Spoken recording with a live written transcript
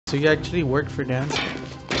So you actually worked for Dan?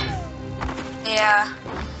 Yeah.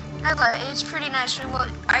 It's pretty nice. Well,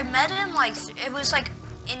 I met him like it was like,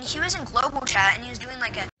 and he was in global chat and he was doing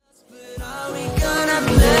like a. Are we gonna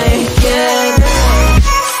make it?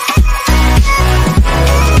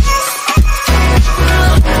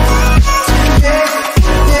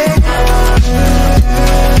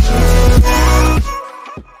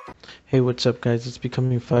 Hey, what's up guys, it's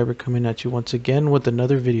Becoming Fiber coming at you once again with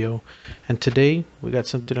another video, and today we got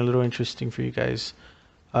something a little interesting for you guys.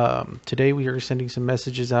 Today we are sending some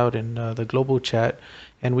messages out in the global chat,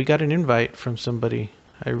 and we got an invite from somebody.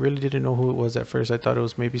 I really didn't know who it was at first. I thought it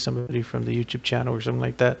was maybe somebody from the YouTube channel or something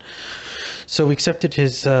like that. So we accepted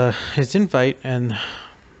his invite, and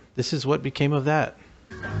this is what became of that.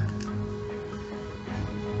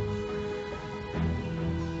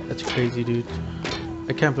 That's crazy, dude.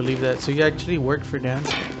 I can't believe that. So you actually worked for Dan?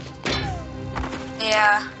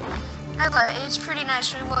 Yeah. It's pretty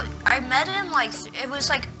nice. Well, I met him like it was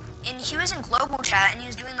like, and he was in global chat and he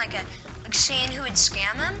was doing like a seeing who would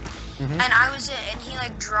scam him. And I was it, and he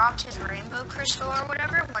like dropped his rainbow crystal or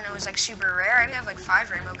whatever when it was like super rare. I have like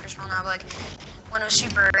 5 rainbow crystal now, but like when it was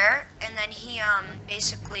super rare, and then he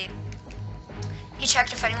basically he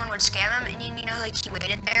checked if anyone would scam him, and you know, like he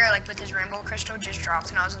waited there, like with his rainbow crystal just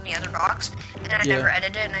dropped, and I was in the other box, and I never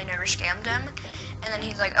edited it, and I never scammed him. And then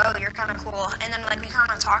he's like, "Oh, you're kind of cool." And then like we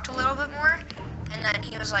kind of talked a little bit more, and then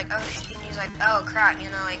he was like, "Oh," and he's like, "Oh crap,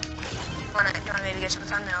 you know, like, you wanna maybe get some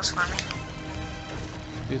thumbnails for me?"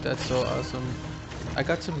 Dude, that's so awesome. I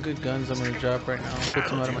got some good guns I'm gonna drop right now. Put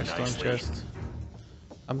some out of my storm chest.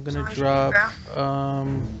 I'm gonna drop. I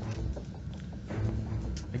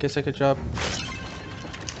guess I could drop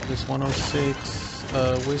this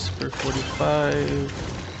 106, Whisper 45.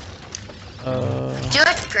 Do you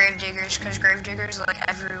like grave diggers? Because grave diggers, like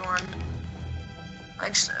everyone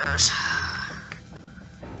likes those.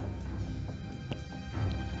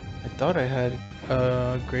 I thought I had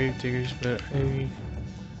grave diggers, but I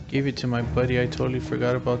gave it to my buddy. I totally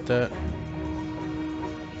forgot about that.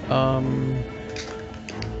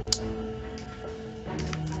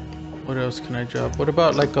 What else can I drop? What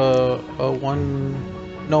about like a one?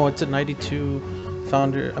 No, it's a 92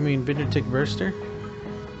 founder. I mean, Vindic Burster.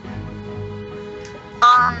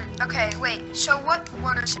 Okay, wait. So what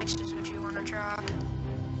 106s would you want to drop?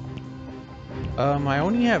 I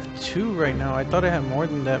only have 2 right now. I thought I had more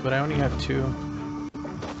than that, but I only have 2.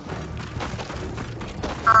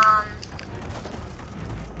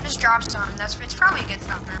 Just drop some. It's probably a good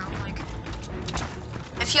thumbnail. Like,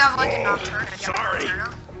 if you have like a nocturne,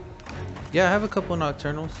 Yeah, I have a couple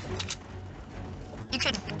nocturnals. You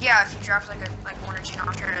could, yeah, if you dropped like 1 or 2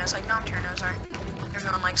 nocturnos, like nocturnos are,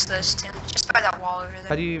 everyone likes those too. Just by that wall over there.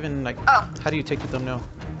 How do you even like? Oh. How do you take the thumbnail?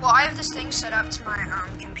 Well, I have this thing set up to my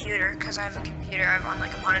computer, because I have a computer. I have on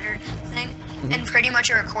like a monitor thing, and pretty much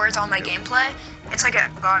it records all my gameplay. It's like a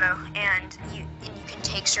auto, and you can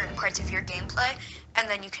take certain parts of your gameplay, and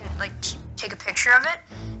then you can like take a picture of it,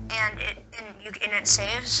 and it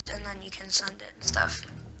saves, and then you can send it and stuff.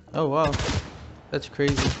 Oh wow, that's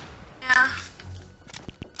crazy. Yeah.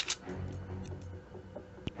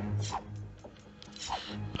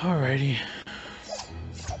 Alrighty.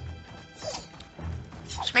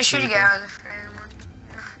 Just make sure to get out of the frame.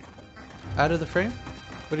 Out of the frame?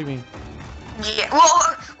 What do you mean? Yeah,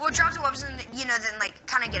 well, drop the weapons and, you know, then, like,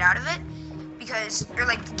 kind of get out of it, because, or,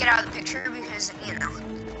 like, get out of the picture, because, you know.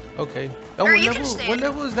 Okay. Oh, what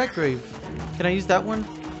level is that grave? Can I use that one?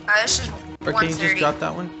 This is 130. Or can you just drop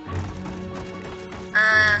that one?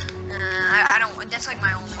 I don't, that's, like,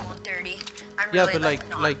 my only 130. I'm yeah, really,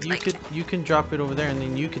 but, like, you can drop it over there, and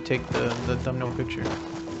then you could take the thumbnail picture.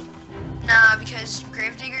 Nah, because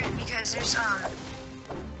Gravedigger, because there's,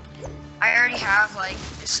 I already have, like,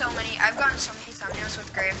 so many, I've gotten so many thumbnails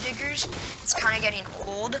with Gravediggers, it's kind of getting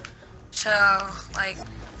old, so, like,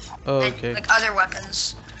 oh, okay. Like, other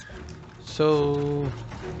weapons. So,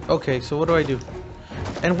 okay, so what do I do?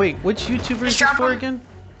 And wait, which YouTuber is this for again?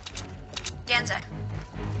 Dan7eh.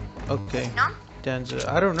 Okay. No? Dan7eh.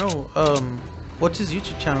 I don't know. What's his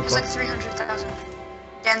YouTube channel called? It's like 300,000.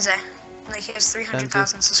 Dan7eh. Like, he has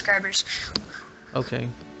 300,000 subscribers. Okay.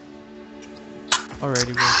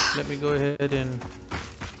 Alrighty, well, let me go ahead and...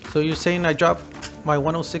 So you're saying I drop my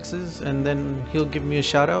 106s and then he'll give me a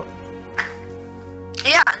shout out?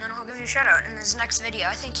 Yeah, and then he'll give you a shout out in his next video.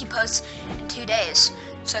 I think he posts in 2 days.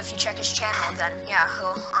 So if you check his channel, then yeah,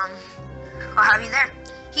 I'll have you there.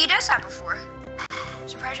 He does that before.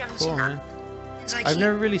 Surprised you haven't seen that. It's like I've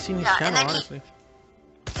never really seen his channel, honestly.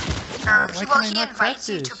 Well, he invites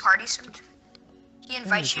you to parties. He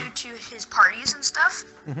invites you to his parties and stuff.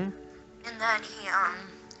 And then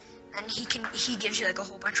and he gives you like a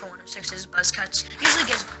whole bunch of 106's buzz cuts.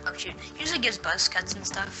 Usually gives buzz cuts and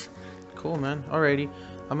stuff. Cool, man. Alrighty,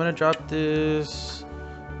 I'm gonna drop this.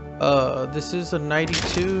 This is a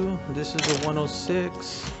 92. This is a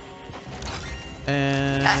 106,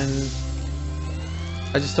 and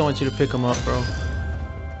I just don't want you to pick them up, bro.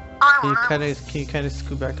 Can you kind of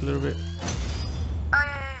scoot back a little bit? Oh,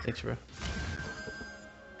 yeah. Thanks, bro.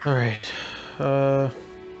 Alright.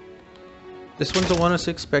 This one's a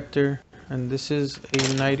 106 Spectre, and this is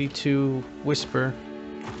a 92 Whisper.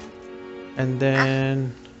 And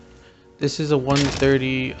then this is a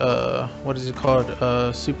 130, what is it called?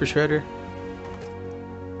 Super Shredder.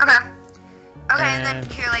 Okay. Okay, and then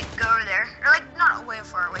here, like, go over there. Or, like, not way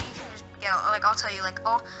far away. You can just get, like, I'll tell you, like,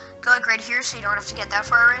 I'll go, like, right here so you don't have to get that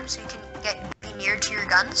far away, so you can be near to your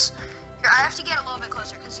guns. Here, I have to get a little bit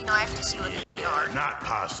closer, because, you know, I have to see what they are. Not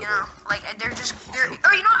possible. You know, like, they're oh,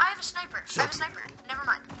 you know what? I have a sniper. Never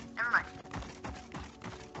mind.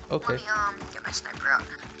 Okay. Let me, get my sniper out.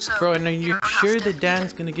 So, bro, and then you're sure that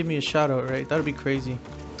Dan's gonna give me a shout out, right? That'd be crazy.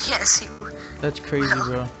 Yes, he would. That's crazy,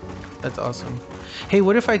 bro. That's awesome. Hey,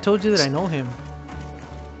 what if I told you that I know him?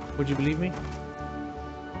 Would you believe me?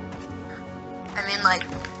 I mean, like,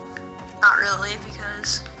 not really,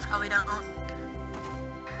 because you probably don't.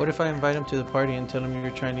 What if I invite him to the party and tell him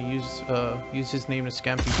you're trying to use his name to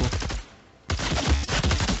scam people?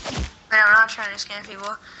 I'm not trying to scam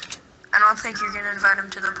people. I don't think you're gonna invite him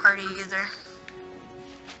to the party either.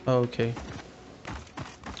 Oh, okay.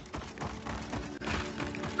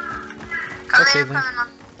 Okay, then.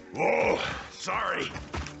 Whoa, sorry.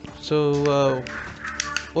 So,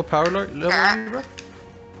 what power level are you, bro? Okay,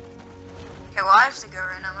 well, I have to go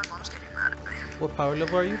right now. My mom's getting mad at me. What power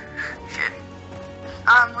level are you? Shit.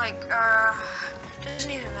 I'm like,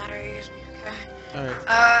 doesn't even matter. Okay. Alright.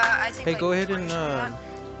 I think. Hey, like,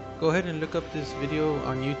 go ahead and look up this video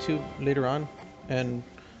on YouTube later on, and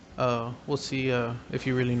we'll see if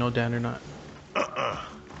you really know Dan or not.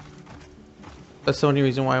 That's the only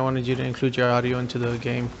reason why I wanted you to include your audio into the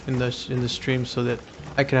game in the stream, so that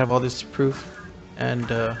I could have all this proof, and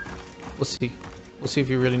we'll see if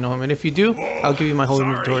you really know him. And if you do, I'll give you my whole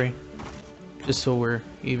inventory, just so we're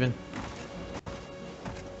even.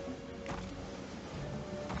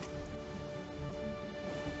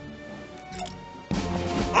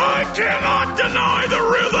 I cannot deny the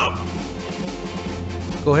rhythm!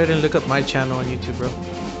 Go ahead and look up my channel on YouTube, bro.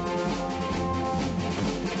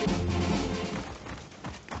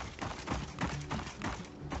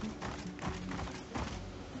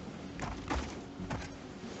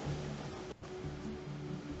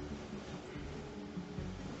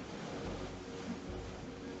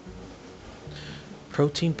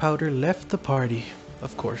 Protein powder left the party,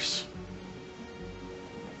 of course.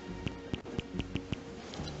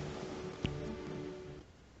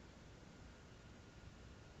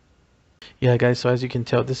 Yeah, guys, so as you can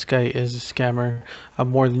tell, this guy is a scammer. I'm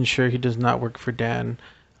more than sure he does not work for Dan.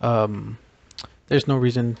 There's no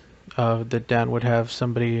reason that Dan would have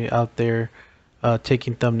somebody out there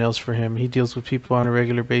taking thumbnails for him. He deals with people on a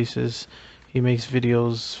regular basis. He makes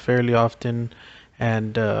videos fairly often,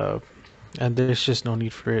 and there's just no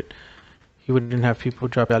need for it. He wouldn't have people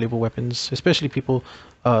drop valuable weapons, especially people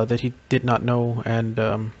that he did not know.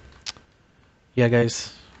 And yeah,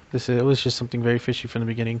 guys, it was just something very fishy from the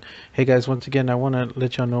beginning. Hey guys, once again, I want to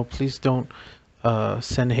let y'all know, please don't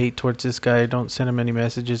send hate towards this guy. Don't send him any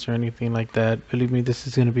messages or anything like that. Believe me, this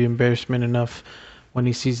is going to be embarrassment enough when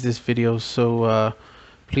he sees this video. So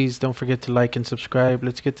please don't forget to like and subscribe.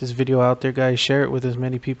 Let's get this video out there, guys. Share it with as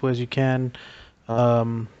many people as you can.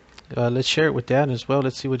 Let's share it with Dan as well.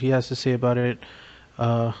 Let's see what he has to say about it.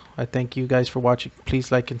 I thank you guys for watching.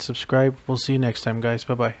 Please like and subscribe. We'll see you next time, guys.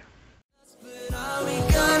 Bye bye.